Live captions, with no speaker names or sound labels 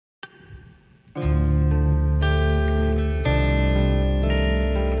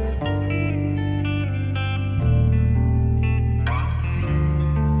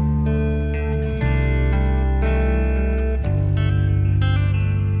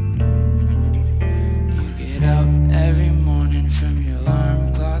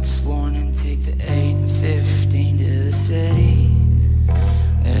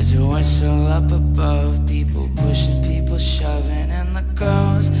hustle up above, people pushing, people shoving, and the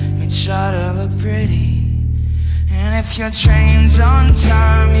girls who try to look pretty. And if your train's on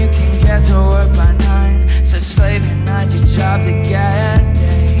time, you can get to work by 9. So slaving at your job to get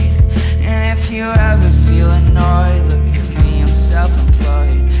paid. And if you ever feel annoyed, look at me, I'm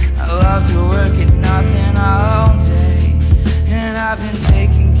self-employed. I love to work at nothing all day. And I've been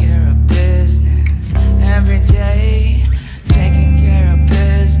taking care of business every day. Taking care of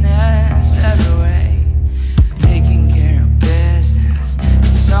business every way. Taking care of business,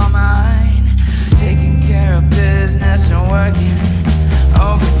 it's all mine. Taking care of business and working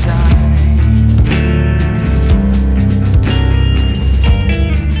overtime.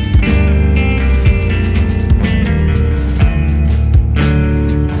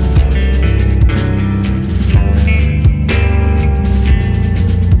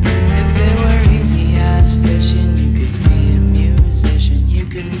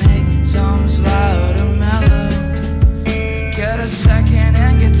 Second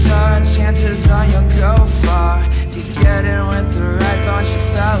and guitar, chances are you'll go far if you get in with the right bunch of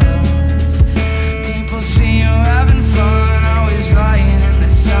fellows. People see you having fun, always lying in the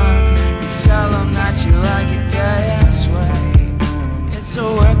sun. You tell them that you like it this way. It's a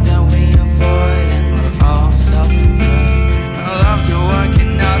work that we avoid and we're all self-employed. I love to work at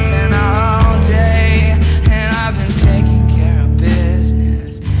nothing all day. And I've been taking care of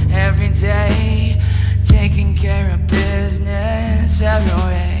business every day. Taking care of business every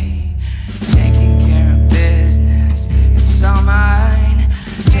way. Taking care of business, it's all mine.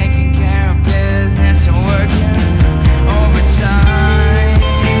 Taking care of business and working overtime.